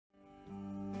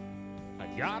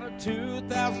Got a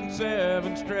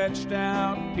 2007 stretched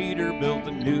out. Peter built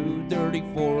a new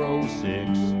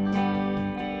 3406.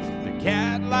 The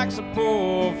cat likes a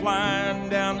pull flying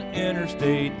down the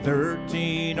Interstate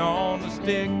 13 on the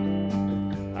stick.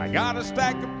 I got a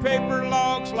stack of paper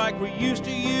logs like we used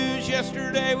to use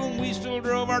yesterday when we still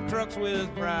drove our trucks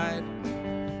with pride.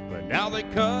 But now they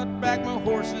cut back, my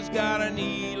horse has got an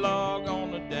E-log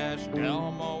on the dash. Now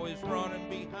I'm always running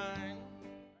behind.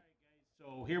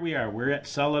 So here we are. We're at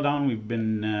Celadon. We've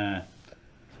been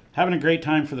having a great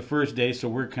time for the first day, so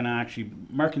we're kind of actually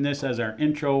marking this as our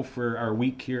intro for our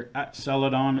week here at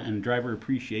Celadon and Driver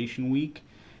Appreciation Week.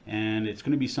 And it's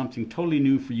going to be something totally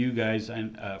new for you guys,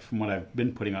 and from what I've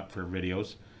been putting up for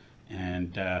videos.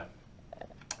 And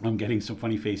I'm getting some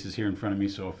funny faces here in front of me,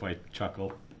 so if I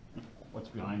chuckle, what's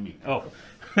behind me? Oh,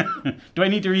 do I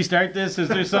need to restart this? Is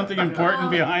there something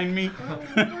important behind me?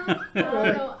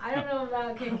 I don't know if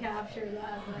that can capture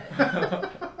that.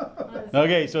 But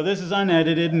okay, so this is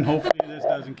unedited, and hopefully this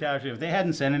doesn't capture. If they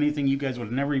hadn't said anything, you guys would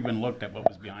have never even looked at what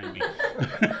was behind me.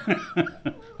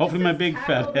 Hopefully my big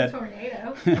fat head.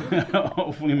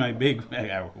 Hopefully my big,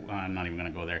 I'm not even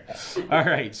going to go there. All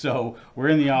right, so we're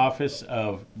in the office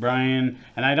of Brian,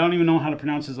 and I don't even know how to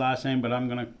pronounce his last name, but I'm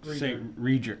going to say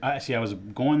Reger. See, I was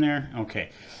going there.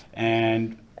 Okay,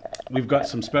 and we've got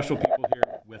some special people here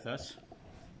with us,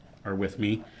 or with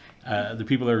me. The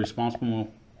people that are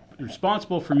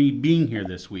responsible for me being here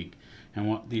this week. And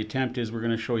what the attempt is, we're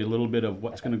going to show you a little bit of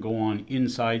what's going to go on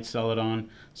inside Celadon,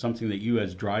 something that you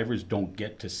as drivers don't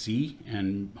get to see,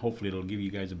 and hopefully it'll give you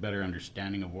guys a better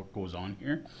understanding of what goes on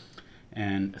here.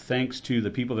 And thanks to the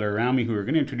people that are around me who are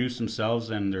going to introduce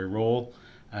themselves and their role,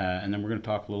 and then we're going to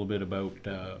talk a little bit about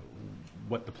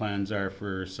what the plans are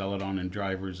for Celadon and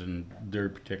drivers and their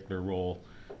particular role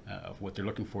of what they're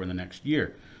looking for in the next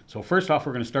year. So first off,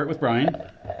 we're going to start with Brian.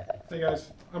 Hey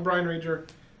guys, I'm Brian Reger,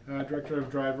 Director of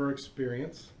Driver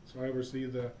Experience. So I oversee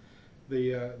the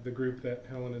group that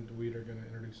Helen and DeWeed are going to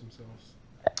introduce themselves.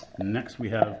 Next we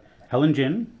have Helen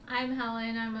Jin. I'm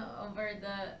Helen. I'm over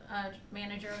the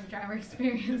manager of the driver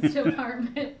experience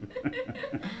department.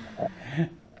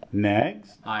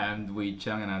 Next. Hi, I'm DeWeed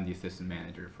Chung, and I'm the assistant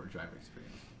manager for driver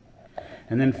experience.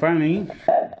 And then finally,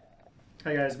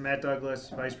 hi guys, Matt Douglas,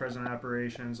 Vice President of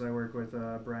Operations. I work with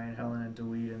Brian, Helen, and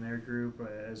DeWeed in their group,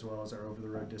 as well as our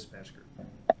over-the-road dispatch group.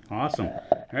 awesome.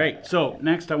 All right, so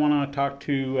next I want to talk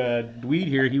to DeWeed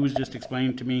here. He was just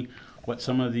explaining to me what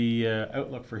some of the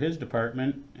outlook for his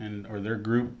department or their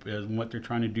group is and what they're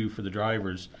trying to do for the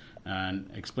drivers, and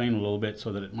explain a little bit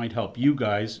so that it might help you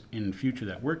guys in the future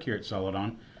that work here at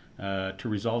Celadon to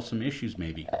resolve some issues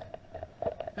maybe.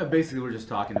 Yeah, basically, we're just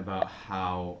talking about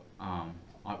how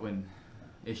when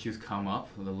issues come up,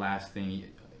 the last thing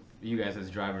you guys as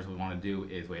drivers would want to do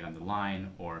is wait on the line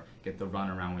or get the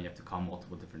runaround when you have to call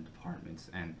multiple different departments,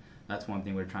 and that's one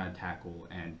thing we're trying to tackle.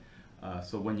 And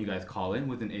so when you guys call in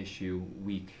with an issue,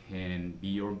 we can be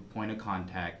your point of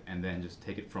contact and then just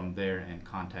take it from there and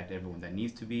contact everyone that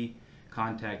needs to be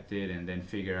contacted and then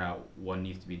figure out what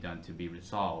needs to be done to be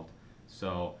resolved.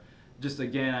 So just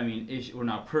again, I mean, we're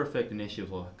not perfect and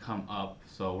issues will come up,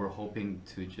 so we're hoping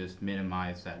to just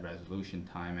minimize that resolution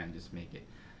time and just make it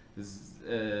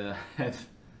at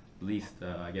least,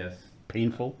 I guess,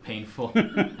 painful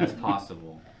as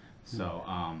possible. So,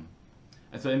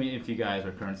 so I mean, if you guys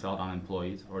are current Celadon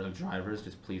employees or the drivers,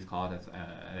 just please call us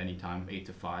at any time, 8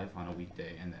 to 5 on a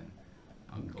weekday, and then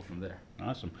I'll go from there.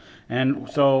 Awesome. And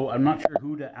so I'm not sure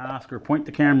who to ask or point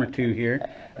the camera to here.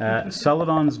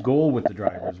 Celadon's goal with the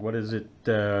drivers, what is it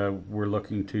we're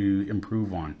looking to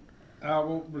improve on?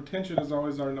 Well, retention is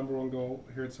always our #1 goal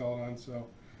here at Celadon. So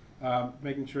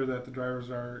making sure that the drivers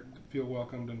feel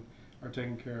welcomed and are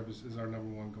taken care of is our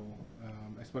 #1 goal,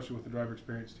 especially with the driver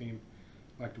experience team.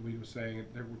 Like DeWeed was saying,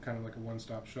 we're kind of like a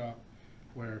one-stop shop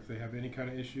where if they have any kind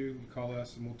of issue, you call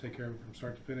us and we'll take care of it from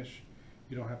start to finish.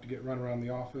 You don't have to get run around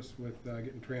the office with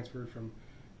getting transferred from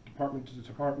department to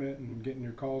department and getting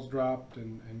your calls dropped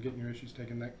and getting your issues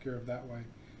taken care of that way.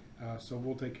 So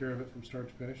we'll take care of it from start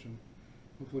to finish and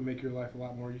hopefully make your life a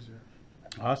lot more easier.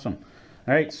 Awesome.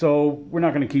 All right, so we're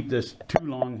not going to keep this too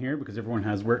long here because everyone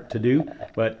has work to do.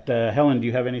 But Helen, do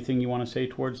you have anything you want to say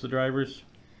towards the drivers?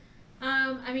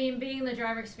 I mean, being the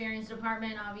driver experience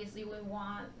department, obviously we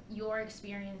want your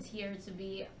experience here to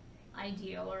be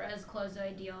ideal or as close to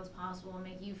ideal as possible and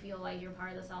make you feel like you're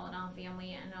part of the Celadon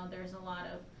family. I know there's a lot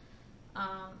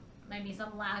of maybe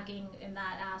some lacking in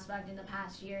that aspect in the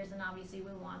past years, and obviously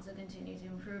we want to continue to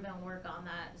improve and work on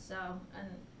that. So, and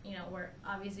you know, we're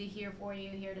obviously here for you,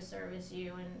 here to service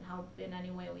you and help in any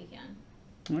way we can.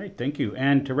 All right, thank you.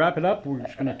 And to wrap it up, we're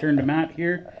just going to turn to Matt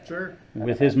here Sure.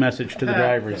 with his message to the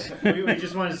drivers. we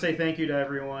just wanted to say thank you to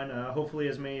everyone. Hopefully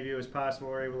as many of you as possible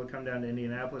are able to come down to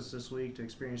Indianapolis this week to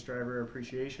experience Driver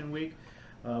Appreciation Week.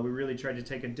 We really tried to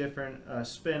take a different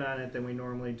spin on it than we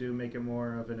normally do, make it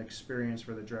more of an experience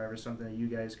for the drivers, something that you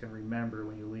guys can remember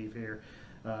when you leave here.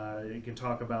 You can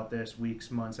talk about this weeks,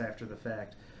 months after the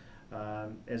fact.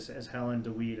 As Helen,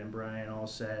 DeWeed, and Brian all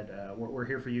said, we're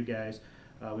here for you guys.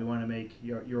 We want to make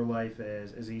your life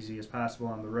as easy as possible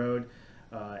on the road.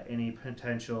 Any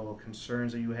potential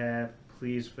concerns that you have,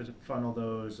 please funnel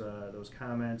those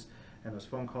comments and those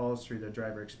phone calls through the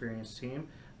driver experience team.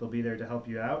 They'll be there to help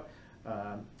you out.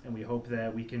 And we hope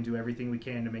that we can do everything we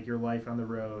can to make your life on the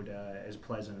road as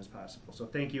pleasant as possible. So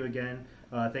thank you again.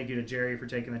 Thank you to Jerry for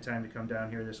taking the time to come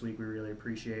down here this week. We really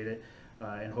appreciate it.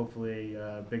 And hopefully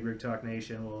Big Rig Talk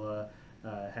Nation will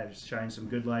shine some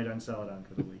good light on Celadon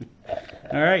for the week.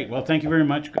 All right. Well, thank you very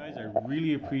much, guys. I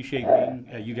really appreciate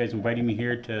you guys inviting me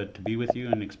here to be with you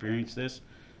and experience this.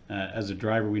 As a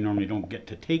driver, we normally don't get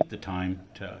to take the time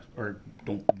or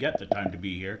don't get the time to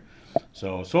be here.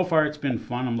 So far it's been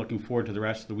fun. I'm looking forward to the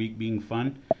rest of the week being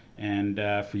fun. And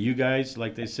for you guys,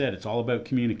 like they said, it's all about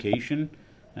communication.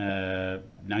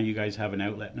 Now you guys have an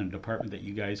outlet and a department that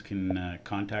you guys can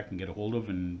contact and get a hold of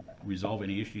and resolve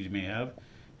any issues you may have.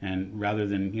 And rather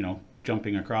than,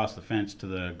 jumping across the fence to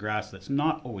the grass that's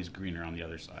not always greener on the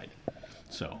other side.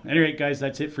 So anyway, guys,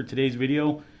 that's it for today's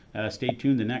video. Stay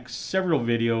tuned. The next several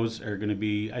videos are going to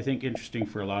be, I think, interesting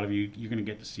for a lot of you. You're going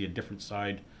to get to see a different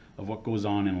side of what goes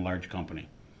on in a large company.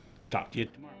 Talk to you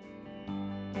tomorrow.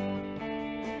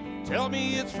 Tell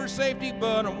me it's for safety,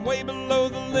 but I'm way below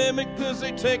the limit, 'cause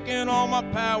they taking all my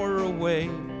power away.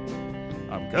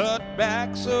 I'm cut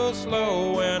back so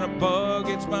slow, and a bug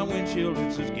hits my windshield.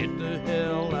 It says, get the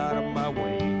hell out of my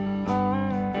way.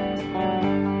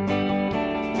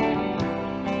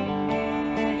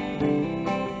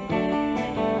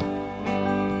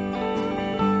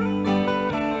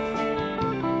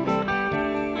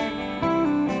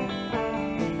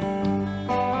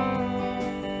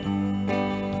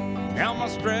 Now my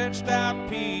stretched out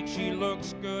peach, she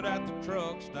looks good at the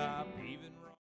truck stop.